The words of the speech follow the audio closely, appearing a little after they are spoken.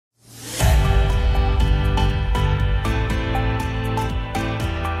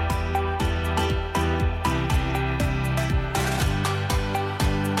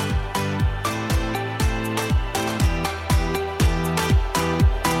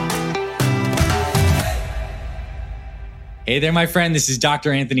Hey there, my friend. This is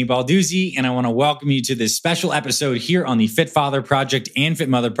Dr. Anthony Balduzzi, and I want to welcome you to this special episode here on the Fit Father Project and Fit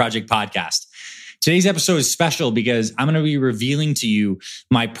Mother Project podcast. Today's episode is special because I'm going to be revealing to you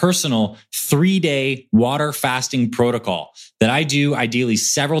my personal 3-day water fasting protocol that I do ideally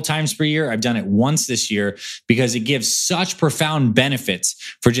several times per year. I've done it once this year because it gives such profound benefits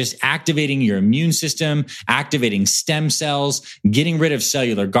for just activating your immune system, activating stem cells, getting rid of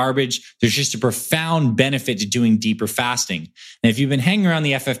cellular garbage. There's just a profound benefit to doing deeper fasting. And if you've been hanging around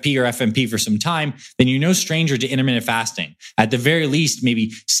the FFP or FMP for some time, then you're no stranger to intermittent fasting. At the very least,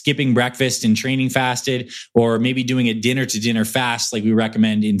 maybe skipping breakfast and training fasted, or maybe doing a dinner to dinner fast like we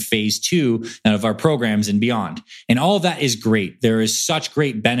recommend in phase 2 of our programs and beyond. And all of that is great. There is such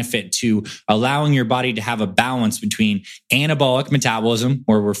great benefit to allowing your body to have a balance between anabolic metabolism,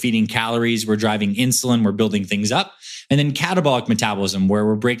 where we're feeding calories, we're driving insulin, we're building things up, and then catabolic metabolism, where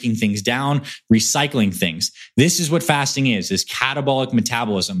we're breaking things down, recycling things. This is what fasting is catabolic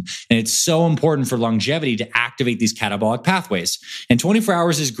metabolism. And it's so important for longevity to activate these catabolic pathways. And 24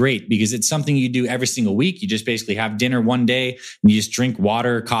 hours is great because it's something you do every single week. You just basically have dinner one day and you just drink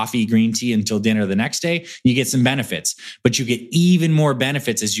water, coffee, green tea until dinner the next day. You get some benefits, but you get even more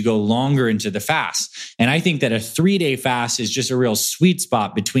benefits as you go longer into the fast. And I think that a 3-day fast is just a real sweet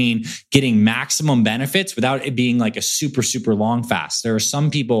spot between getting maximum benefits without it being like a super, super long fast. There are some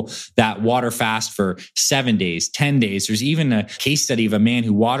people that water fast for 7 days, 10 days. There's even a case study of a man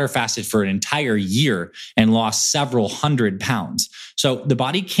who water fasted for an entire year and lost several hundred pounds. So the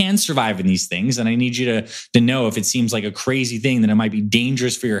body can survive in these things. And I need you to know, if it seems like a crazy thing that it might be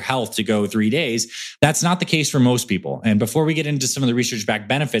dangerous for your health to go 3 days, that's not the case for most people. And before we get into some of the research-backed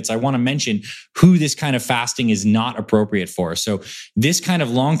benefits, I want to mention who this kind of fasting is not appropriate for. So this kind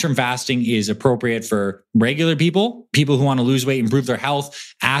of long-term fasting is appropriate for regular people who want to lose weight, improve their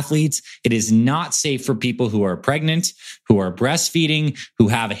health, athletes. It is not safe for people who are pregnant, who are breastfeeding, who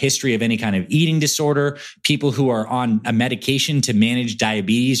have a history of any kind of eating disorder, people who are on a medication to manage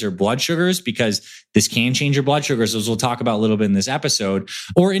diabetes or blood sugars, because this can change your blood sugars, as we'll talk about a little bit in this episode,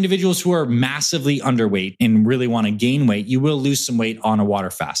 or individuals who are massively underweight and really want to gain weight. You will lose some weight on a water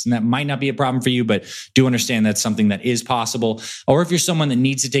fast, and that might not be a problem for you, but do understand that's something that is possible. Or if you're someone that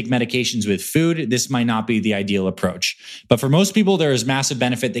needs to take medications with food, this might not be the ideal approach. But for most people, there is massive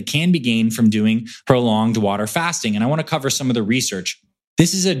benefit that can be gained from doing prolonged water fasting. And I want to cover some of the research.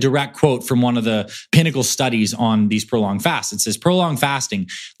 This is a direct quote from one of the pinnacle studies on these prolonged fasts. It says, prolonged fasting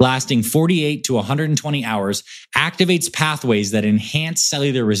lasting 48 to 120 hours activates pathways that enhance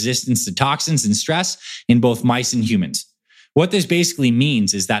cellular resistance to toxins and stress in both mice and humans. What this basically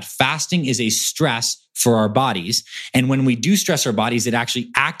means is that fasting is a stress for our bodies. And when we do stress our bodies, it actually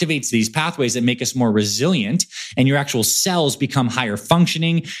activates these pathways that make us more resilient, and your actual cells become higher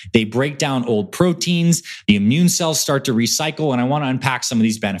functioning. They break down old proteins. The immune cells start to recycle. And I want to unpack some of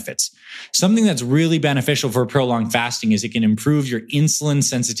these benefits. Something that's really beneficial for prolonged fasting is it can improve your insulin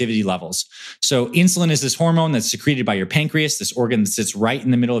sensitivity levels. So insulin is this hormone that's secreted by your pancreas, this organ that sits right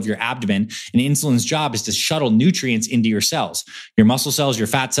in the middle of your abdomen. And insulin's job is to shuttle nutrients into your cells. Your muscle cells, your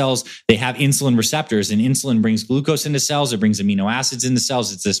fat cells, they have insulin receptors, and insulin brings glucose into cells. It brings amino acids into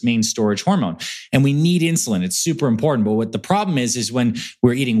cells. It's this main storage hormone. And we need insulin. It's super important. But what the problem is when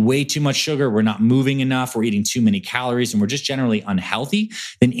we're eating way too much sugar, we're not moving enough, we're eating too many calories, and we're just generally unhealthy,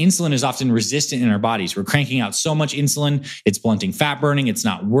 then insulin is often resistant in our bodies. We're cranking out so much insulin, it's blunting fat burning, it's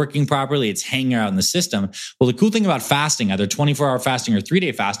not working properly, it's hanging out in the system. Well, the cool thing about fasting, either 24-hour fasting or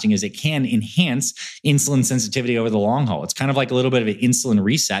 3-day fasting, is it can enhance insulin sensitivity over the long haul. It's kind of like a little bit of an insulin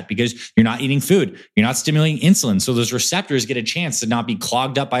reset because you're not eating food. You're not stimulating insulin. So those receptors get a chance to not be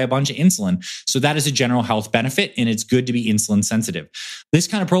clogged up by a bunch of insulin. So that is a general health benefit, and it's good to be insulin sensitive. This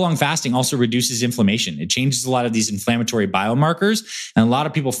kind of prolonged fasting also reduces inflammation. It changes a lot of these inflammatory biomarkers. And a lot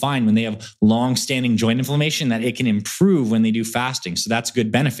of people find when they have long-standing joint inflammation that it can improve when they do fasting. So that's a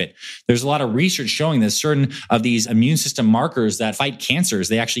good benefit. There's a lot of research showing that certain of these immune system markers that fight cancers,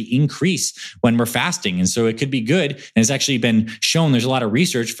 they actually increase when we're fasting. And so it could be good. And it's actually been shown, there's a lot of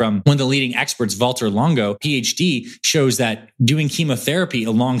research from one of the leading experts, Walter Longo, PhD, shows that doing chemotherapy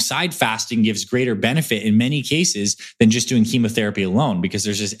alongside fasting gives greater benefit in many cases than just doing chemotherapy alone, because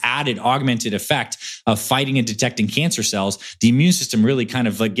there's this added augmented effect of fighting and detecting cancer cells. The immune system really kind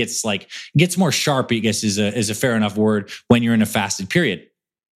of gets more sharp, I guess is a fair enough word, when you're in a fasted period.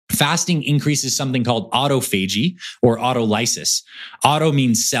 Fasting increases something called autophagy or autolysis. Auto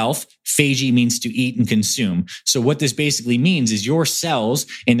means self. Phagy means to eat and consume. So what this basically means is your cells,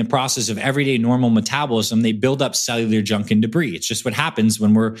 in the process of everyday normal metabolism, they build up cellular junk and debris. It's just what happens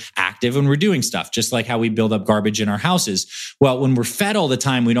when we're active and we're doing stuff, just like how we build up garbage in our houses. Well, when we're fed all the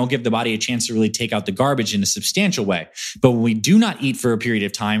time, we don't give the body a chance to really take out the garbage in a substantial way. But when we do not eat for a period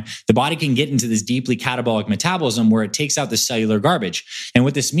of time, the body can get into this deeply catabolic metabolism where it takes out the cellular garbage. And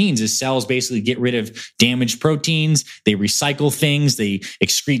what this means is cells basically get rid of damaged proteins, they recycle things, they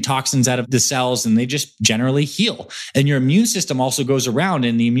excrete toxins out of the cells, and they just generally heal. And your immune system also goes around,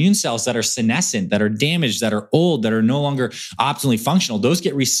 and the immune cells that are senescent, that are damaged, that are old, that are no longer optimally functional, those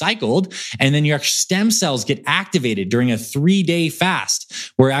get recycled. And then your stem cells get activated during a 3-day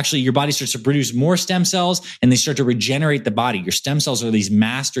fast, where actually your body starts to produce more stem cells and they start to regenerate the body. Your stem cells are these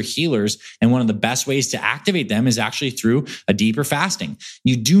master healers. And one of the best ways to activate them is actually through a deeper fasting.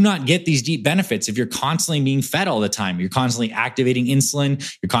 You do not get these deep benefits if you're constantly being fed all the time. You're constantly activating insulin.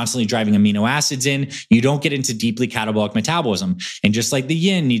 You're constantly driving amino acids in. You don't get into deeply catabolic metabolism. And just like the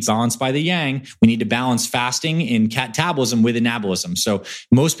yin needs balance by the yang, we need to balance fasting in catabolism with anabolism. So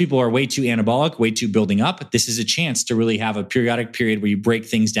most people are way too anabolic, way too building up. This is a chance to really have a periodic period where you break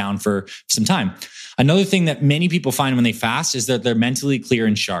things down for some time. Another thing that many people find when they fast is that they're mentally clear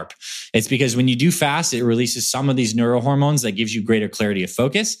and sharp. It's because when you do fast, it releases some of these neurohormones that gives you greater clarity of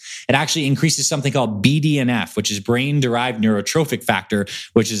focus. It actually increases something called BDNF, which is brain-derived neurotrophic factor,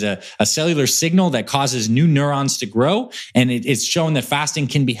 which is a cellular signal that causes new neurons to grow. And it's shown that fasting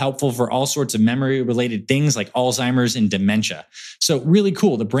can be helpful for all sorts of memory-related things like Alzheimer's and dementia. So really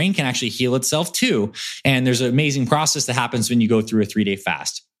cool. The brain can actually heal itself too. And there's an amazing process that happens when you go through a 3-day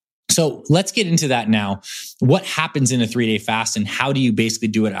fast. So let's get into that now. What happens in a 3-day fast and how do you basically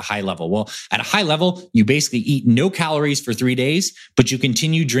do it at a high level? Well, at a high level, you basically eat no calories for 3 days, but you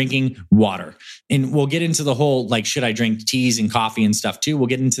continue drinking water. And we'll get into the whole, like, should I drink teas and coffee and stuff too? We'll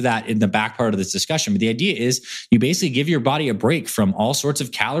get into that in the back part of this discussion. But the idea is you basically give your body a break from all sorts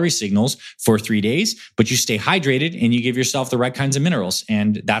of calorie signals for 3 days, but you stay hydrated and you give yourself the right kinds of minerals.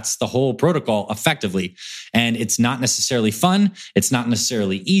 And that's the whole protocol effectively. And it's not necessarily fun. It's not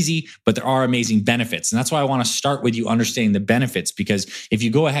necessarily easy, but there are amazing benefits. And that's why I want to start with you understanding the benefits, because if you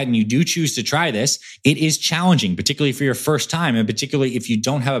go ahead and you do choose to try this, it is challenging, particularly for your first time, and particularly if you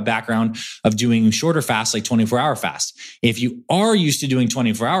don't have a background of doing shorter fasts like 24-hour fast. If you are used to doing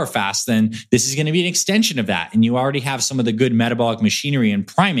 24-hour fasts, then this is going to be an extension of that. And you already have some of the good metabolic machinery and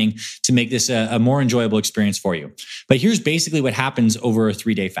priming to make this a more enjoyable experience for you. But here's basically what happens over a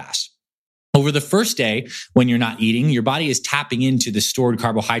 3-day fast. Over the first day, when you're not eating, your body is tapping into the stored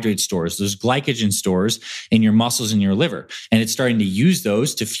carbohydrate stores, those glycogen stores in your muscles and your liver. And it's starting to use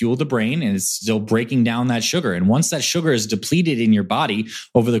those to fuel the brain, and it's still breaking down that sugar. And once that sugar is depleted in your body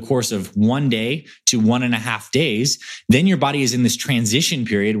over the course of 1 day to 1.5 days, then your body is in this transition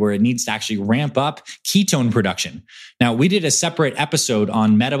period where it needs to actually ramp up ketone production. Now, we did a separate episode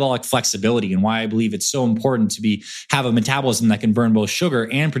on metabolic flexibility and why I believe it's so important to have a metabolism that can burn both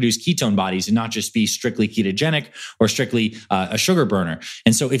sugar and produce ketone bodies, and not just be strictly ketogenic or strictly a sugar burner.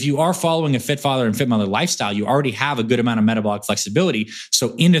 And so if you are following a Fit Father and Fit Mother lifestyle, you already have a good amount of metabolic flexibility.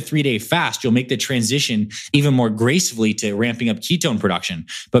 So in a 3-day fast, you'll make the transition even more gracefully to ramping up ketone production.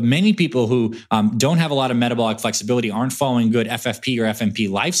 But many people who don't have a lot of metabolic flexibility, aren't following good FFP or FMP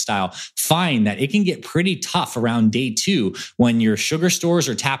lifestyle, find that it can get pretty tough around day 2 when your sugar stores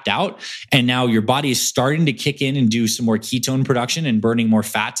are tapped out. And now your body is starting to kick in and do some more ketone production and burning more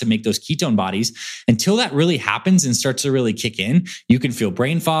fat to make those ketone bodies. Until that really happens and starts to really kick in, you can feel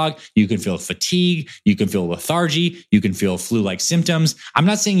brain fog, you can feel fatigue, you can feel lethargy, you can feel flu-like symptoms. I'm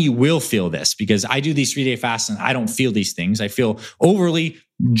not saying you will feel this, because I do these 3-day fasts and I don't feel these things. I feel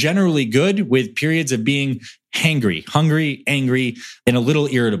generally good with periods of being hangry, hungry, angry, and a little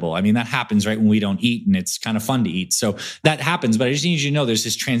irritable. I mean, that happens right when we don't eat, and it's kind of fun to eat. So that happens. But I just need you to know there's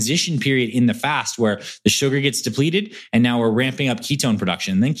this transition period in the fast where the sugar gets depleted, and now we're ramping up ketone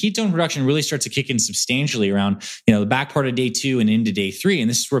production. And then ketone production really starts to kick in substantially around, the back part of day 2 and into day 3. And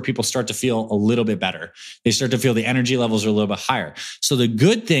this is where people start to feel a little bit better. They start to feel the energy levels are a little bit higher. So the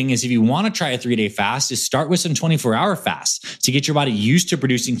good thing is, if you want to try a 3-day fast, is start with some 24-hour fasts to get your body used to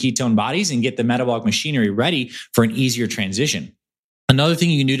producing ketone bodies and get the metabolic machinery ready for an easier transition. Another thing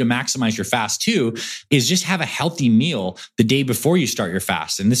you can do to maximize your fast too is just have a healthy meal the day before you start your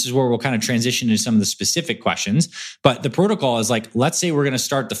fast. And this is where we'll kind of transition into some of the specific questions. But the protocol is like, let's say we're going to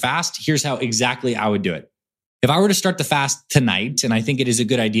start the fast. Here's how exactly I would do it. If I were to start the fast tonight, and I think it is a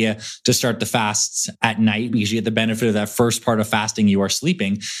good idea to start the fasts at night because you get the benefit of that first part of fasting, you are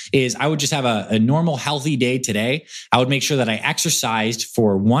sleeping, is I would just have a normal, healthy day today. I would make sure that I exercised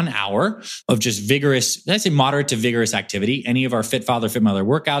for 1 hour of just vigorous, let's say moderate to vigorous activity. Any of our Fit Father, Fit Mother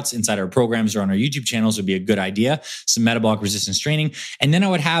workouts inside our programs or on our YouTube channels would be a good idea. Some metabolic resistance training. And then I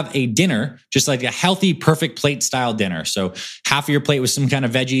would have a dinner, just like a healthy, perfect plate style dinner. So half of your plate with some kind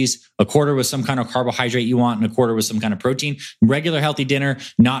of veggies, a quarter with some kind of carbohydrate you want, and a quarter with some kind of protein. Regular healthy dinner,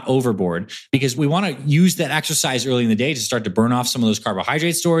 not overboard, because we want to use that exercise early in the day to start to burn off some of those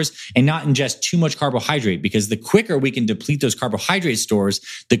carbohydrate stores and not ingest too much carbohydrate, because the quicker we can deplete those carbohydrate stores,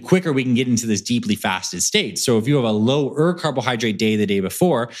 the quicker we can get into this deeply fasted state. So if you have a lower carbohydrate day the day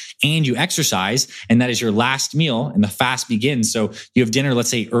before and you exercise, and that is your last meal and the fast begins. So you have dinner, let's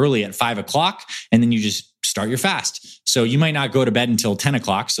say early at 5 o'clock, and then you just start your fast. So you might not go to bed until 10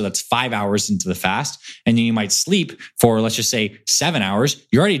 o'clock. So that's 5 hours into the fast. And then you might sleep for, let's just say 7 hours.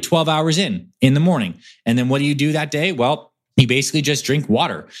 You're already 12 hours in the morning. And then what do you do that day? Well, you basically just drink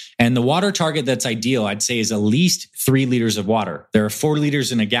water. And the water target that's ideal, I'd say, is at least 3 liters of water. There are 4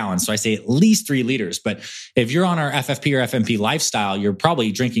 liters in a gallon. So I say at least 3 liters. But if you're on our FFP or FMP lifestyle, you're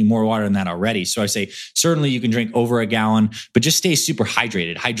probably drinking more water than that already. So I say certainly you can drink over a gallon, but just stay super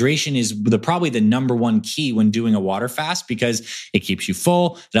hydrated. Hydration is probably the number one key when doing a water fast, because it keeps you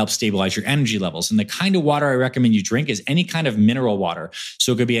full. It helps stabilize your energy levels. And the kind of water I recommend you drink is any kind of mineral water.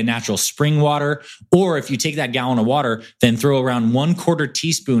 So it could be a natural spring water, or if you take that gallon of water, then throw around 1/4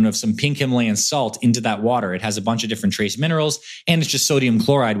 teaspoon of some pink Himalayan salt into that water. It has a bunch of different trace minerals, and it's just sodium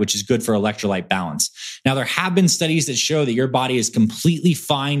chloride, which is good for electrolyte balance. Now, there have been studies that show that your body is completely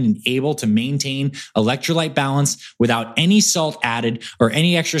fine and able to maintain electrolyte balance without any salt added or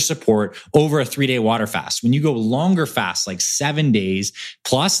any extra support over a 3-day water fast. When you go longer fast, like 7 days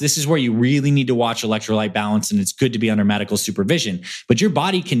plus, this is where you really need to watch electrolyte balance, and it's good to be under medical supervision. But your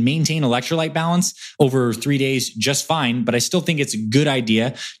body can maintain electrolyte balance over 3 days just fine, but I still think it's a good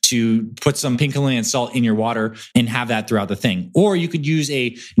idea to put some pink Himalayan salt in your water and have that throughout the thing. Or you could use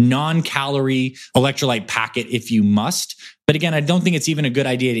a non-calorie electrolyte packet if you must. But again, I don't think it's even a good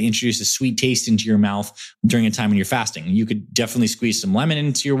idea to introduce a sweet taste into your mouth during a time when you're fasting. You could definitely squeeze some lemon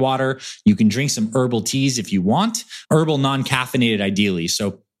into your water. You can drink some herbal teas if you want, herbal non-caffeinated ideally.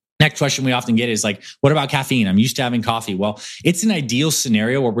 So next question we often get is like, what about caffeine? I'm used to having coffee. Well, it's an ideal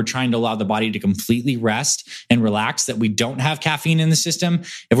scenario where we're trying to allow the body to completely rest and relax, that we don't have caffeine in the system.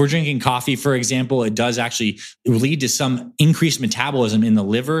 If we're drinking coffee, for example, it does actually lead to some increased metabolism in the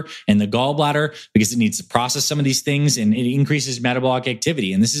liver and the gallbladder, because it needs to process some of these things, and it increases metabolic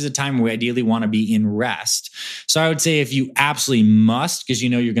activity. And this is a time where we ideally want to be in rest. So I would say if you absolutely must, because you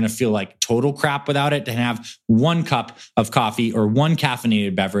know you're going to feel like total crap without it, to have 1 cup of coffee or 1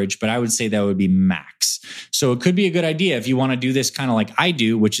 caffeinated beverage, but I would say that would be max. So it could be a good idea if you want to do this kind of like I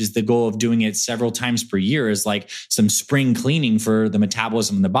do, which is the goal of doing it several times per year, is like some spring cleaning for the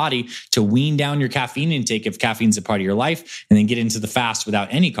metabolism in the body, to wean down your caffeine intake if caffeine's a part of your life, and then get into the fast without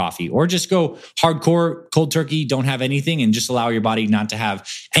any coffee, or just go hardcore cold turkey, don't have anything, and just allow your body not to have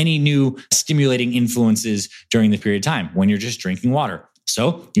any new stimulating influences during the period of time when you're just drinking water.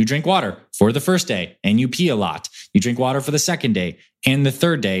 So you drink water for the first day and you pee a lot. You drink water for the second day, and the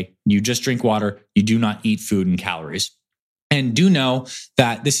third day, you just drink water. You do not eat food and calories. And do know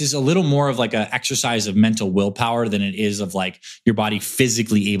that this is a little more of like an exercise of mental willpower than it is of like your body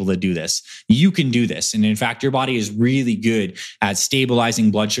physically able to do this. You can do this. And in fact, your body is really good at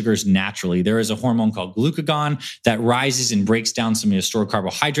stabilizing blood sugars naturally. There is a hormone called glucagon that rises and breaks down some of your stored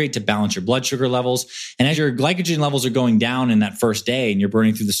carbohydrate to balance your blood sugar levels. And as your glycogen levels are going down in that first day and you're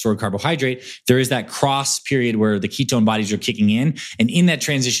burning through the stored carbohydrate, there is that cross period where the ketone bodies are kicking in. And in that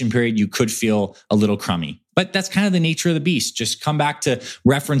transition period, you could feel a little crummy. But that's kind of the nature of the beast. Just come back to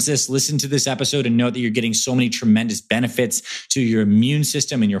reference this, listen to this episode, and know that you're getting so many tremendous benefits to your immune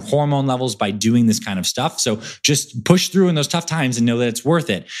system and your hormone levels by doing this kind of stuff. So just push through in those tough times and know that it's worth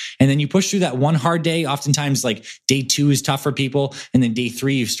it. And then you push through that one hard day. Oftentimes, like day 2 is tough for people. And then day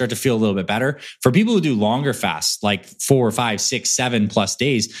 3, you start to feel a little bit better. For people who do longer fasts, like 4, 5, 6, 7 plus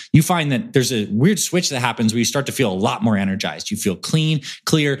days, you find that there's a weird switch that happens where you start to feel a lot more energized. You feel clean,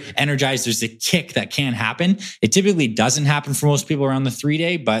 clear, energized. There's a kick that can happen. It typically doesn't happen for most people around the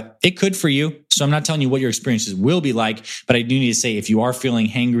 3-day, but it could for you. So I'm not telling you what your experiences will be like, but I do need to say, if you are feeling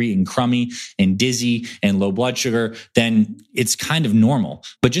hangry and crummy and dizzy and low blood sugar, then it's kind of normal.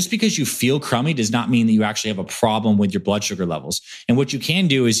 But just because you feel crummy does not mean that you actually have a problem with your blood sugar levels. And what you can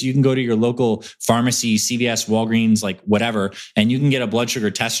do is you can go to your local pharmacy, CVS, Walgreens, like whatever, and you can get a blood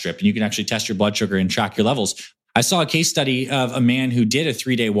sugar test strip, and you can actually test your blood sugar and track your levels. I saw a case study of a man who did a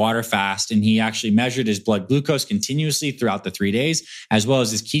 3-day water fast, and he actually measured his blood glucose continuously throughout the 3 days, as well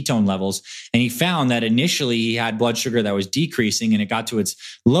as his ketone levels. And he found that initially he had blood sugar that was decreasing, and it got to its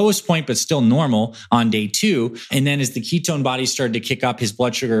lowest point, but still normal on day 2. And then as the ketone bodies started to kick up, his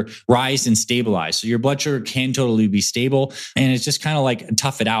blood sugar rised and stabilized. So your blood sugar can totally be stable. And it's just kind of like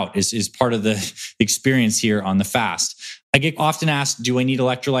tough it out is part of the experience here on the fast. I get often asked, do I need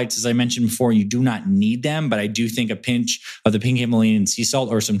electrolytes? As I mentioned before, you do not need them, but I do think a pinch of the pink Himalayan sea salt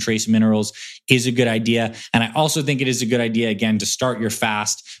or some trace minerals is a good idea. And I also think it is a good idea, again, to start your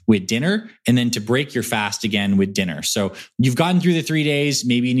fast with dinner and then to break your fast again with dinner. So you've gotten through the 3 days.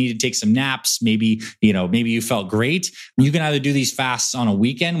 Maybe you need to take some naps. Maybe you felt great. You can either do these fasts on a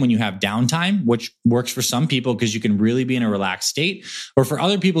weekend when you have downtime, which works for some people because you can really be in a relaxed state. Or for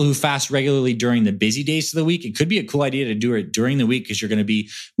other people who fast regularly during the busy days of the week, it could be a cool idea to do it during the week because you're going to be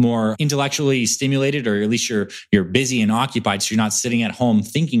more intellectually stimulated, or at least you're busy and occupied. So you're not sitting at home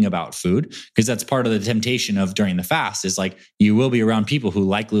thinking about food, because that's part of the temptation of during the fast is like you will be around people who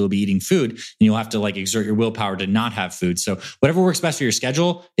likely will be eating food, and you'll have to like exert your willpower to not have food. So whatever works best for your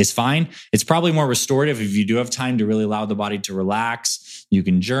schedule is fine. It's probably more restorative if you do have time to really allow the body to relax. You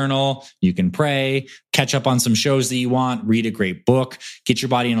can journal, you can pray, catch up on some shows that you want, read a great book, get your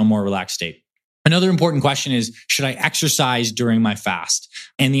body in a more relaxed state. Another important question is, should I exercise during my fast?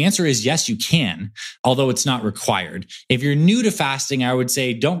 And the answer is yes, you can, although it's not required. If you're new to fasting, I would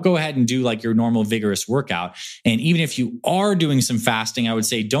say don't go ahead and do like your normal vigorous workout. And even if you are doing some fasting, I would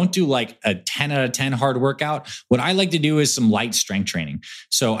say don't do like a 10 out of 10 hard workout. What I like to do is some light strength training.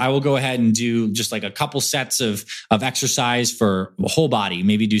 So I will go ahead and do just like a couple sets of exercise for the whole body.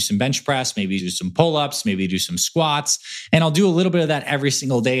 Maybe do some bench press, maybe do some pull-ups, maybe do some squats. And I'll do a little bit of that every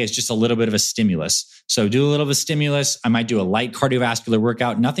single day as just a little bit of a stimulus. So do a little bit of stimulus. I might do a light cardiovascular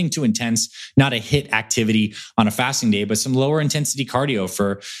workout, nothing too intense, not a HIIT activity on a fasting day, but some lower intensity cardio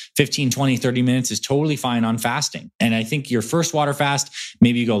for 15, 20, 30 minutes is totally fine on fasting. And I think your first water fast,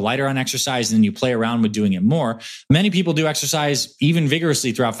 maybe you go lighter on exercise and then you play around with doing it more. Many people do exercise even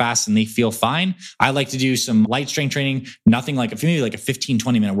vigorously throughout fast and they feel fine. I like to do some light strength training, nothing like maybe like a 15,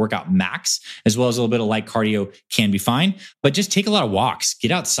 20 minute workout max, as well as a little bit of light cardio can be fine. But just take a lot of walks,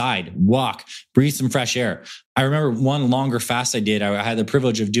 get outside, walk, breathe some fresh air. I remember one longer fast I did. I had the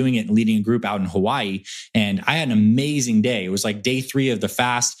privilege of doing it and leading a group out in Hawaii. And I had an amazing day. It was like day 3 of the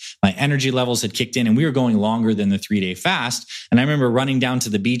fast. My energy levels had kicked in and we were going longer than the 3-day fast. And I remember running down to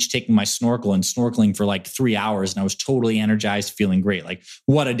the beach, taking my snorkel and snorkeling for like 3 hours. And I was totally energized, feeling great. Like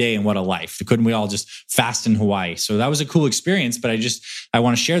what a day and what a life. Couldn't we all just fast in Hawaii? So that was a cool experience. But I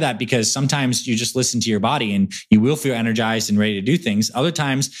want to share that because sometimes you just listen to your body and you will feel energized and ready to do things. Other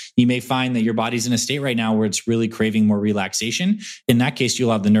times you may find that your body's in a state right now where it's really craving more relaxation. In that case,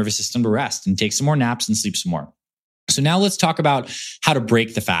 you'll have the nervous system to rest and take some more naps and sleep some more. So now let's talk about how to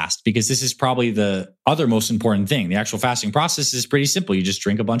break the fast, because this is probably the other most important thing. The actual fasting process is pretty simple. You just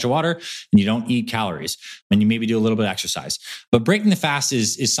drink a bunch of water and you don't eat calories and you maybe do a little bit of exercise. But breaking the fast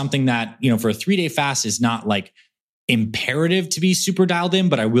is something that, for a 3-day fast is not like imperative to be super dialed in,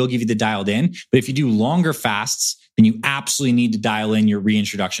 but I will give you the dialed in. But if you do longer fasts, then you absolutely need to dial in your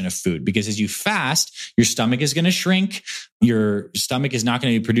reintroduction of food, because as you fast, your stomach is going to shrink. Your stomach is not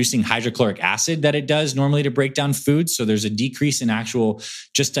going to be producing hydrochloric acid that it does normally to break down food. So there's a decrease in actual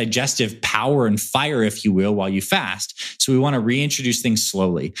just digestive power and fire, if you will, while you fast. So we want to reintroduce things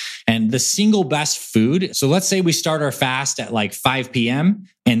slowly. And the single best food. So let's say we start our fast at like 5 p.m.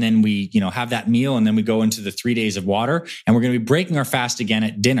 and then we, have that meal and then we go into the 3 days of water and we're going to be breaking our fast again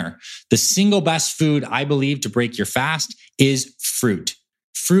at dinner. The single best food, I believe, to break your fast is fruit.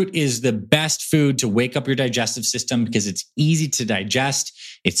 Fruit is the best food to wake up your digestive system because it's easy to digest.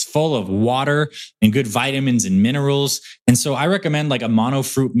 It's full of water and good vitamins and minerals. And so I recommend like a mono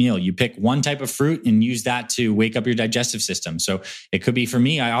fruit meal. You pick one type of fruit and use that to wake up your digestive system. So it could be, for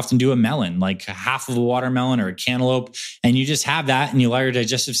me, I often do a melon, like half of a watermelon or a cantaloupe. And you just have that and you allow your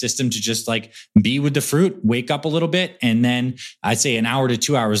digestive system to just like be with the fruit, wake up a little bit. And then I'd say an hour to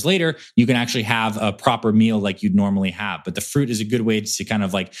 2 hours later, you can actually have a proper meal like you'd normally have. But the fruit is a good way to kind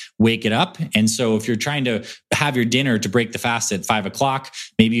of like wake it up. And so if you're trying to have your dinner to break the fast at 5 o'clock,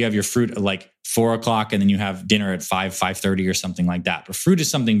 maybe you have your fruit at like 4 o'clock and then you have dinner at 5:30 or something like that. But fruit is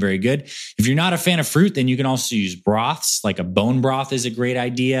something very good. If you're not a fan of fruit, then you can also use broths, like a bone broth is a great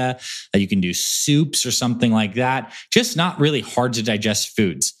idea. You can do soups or something like that. Just not really hard to digest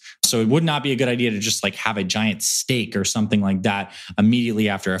foods. So it would not be a good idea to just like have a giant steak or something like that immediately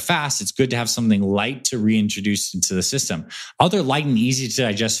after a fast. It's good to have something light to reintroduce into the system. Other light and easy to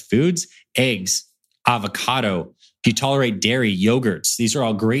digest foods: eggs, avocado, If you tolerate dairy, yogurts, these are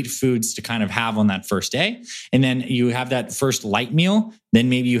all great foods to kind of have on that first day. And then you have that first light meal. Then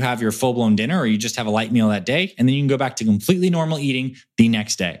maybe you have your full-blown dinner, or you just have a light meal that day. And then you can go back to completely normal eating the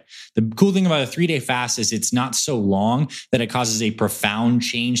next day. The cool thing about a 3-day fast is it's not so long that it causes a profound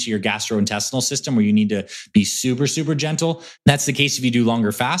change to your gastrointestinal system where you need to be super, super gentle. That's the case if you do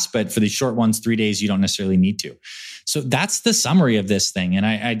longer fasts, but for the short ones, 3 days, you don't necessarily need to. So that's the summary of this thing. And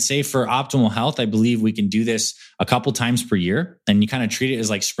I'd say for optimal health, I believe we can do this a couple times per year. And you kind of treat it as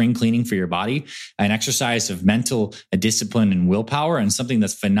like spring cleaning for your body, an exercise of mental discipline and willpower, and something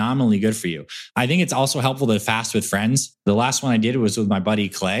that's phenomenally good for you. I think it's also helpful to fast with friends. The last one I did was with my buddy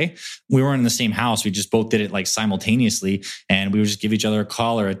Clay. We weren't in the same house. We just both did it like simultaneously. And we would just give each other a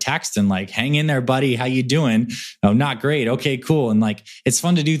call or a text and like, hang in there, buddy. How you doing? Oh, not great. Okay, cool. And like, it's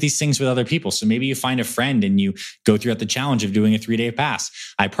fun to do these things with other people. So maybe you find a friend and you go throughout the challenge of doing a 3-day fast.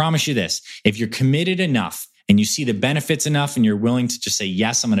 I promise you this, if you're committed enough and you see the benefits enough and you're willing to just say,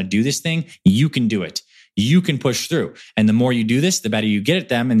 yes, I'm going to do this thing, you can do it. You can push through. And the more you do this, the better you get at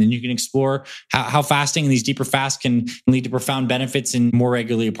them. And then you can explore how fasting and these deeper fasts can lead to profound benefits and more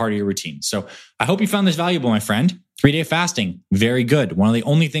regularly a part of your routine. So I hope you found this valuable, my friend. 3-day fasting, very good. One of the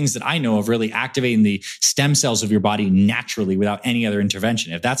only things that I know of really activating the stem cells of your body naturally without any other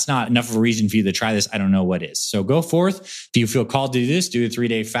intervention. If that's not enough of a reason for you to try this, I don't know what is. So go forth. If you feel called to do this, do a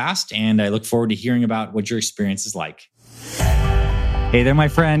 3-day fast. And I look forward to hearing about what your experience is like. Hey there, my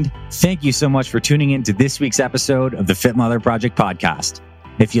friend. Thank you so much for tuning in to this week's episode of the Fit Mother Project podcast.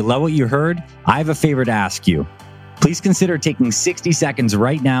 If you love what you heard, I have a favor to ask you. Please consider taking 60 seconds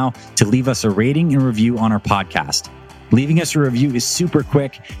right now to leave us a rating and review on our podcast. Leaving us a review is super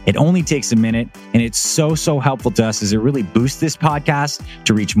quick. It only takes a minute, and it's so helpful to us as it really boosts this podcast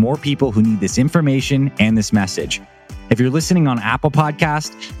to reach more people who need this information and this message. If you're listening on Apple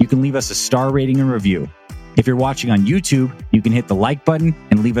Podcast, you can leave us a star rating and review. If you're watching on YouTube, you can hit the like button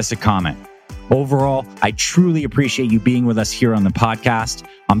and leave us a comment. Overall, I truly appreciate you being with us here on the podcast.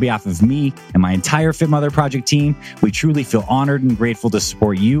 On behalf of me and my entire Fit Mother Project team, we truly feel honored and grateful to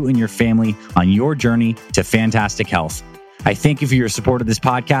support you and your family on your journey to fantastic health. I thank you for your support of this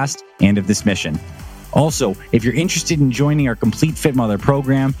podcast and of this mission. Also, if you're interested in joining our Complete Fit Mother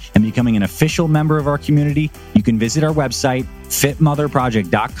program and becoming an official member of our community, you can visit our website,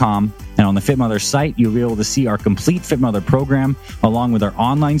 fitmotherproject.com. And on the Fit Mother site, you'll be able to see our Complete Fit Mother program, along with our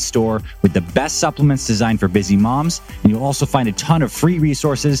online store with the best supplements designed for busy moms. And you'll also find a ton of free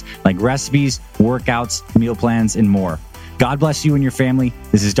resources like recipes, workouts, meal plans, and more. God bless you and your family.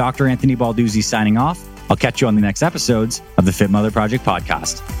 This is Dr. Anthony Balduzzi signing off. I'll catch you on the next episodes of the Fit Mother Project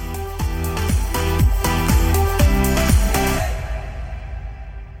podcast.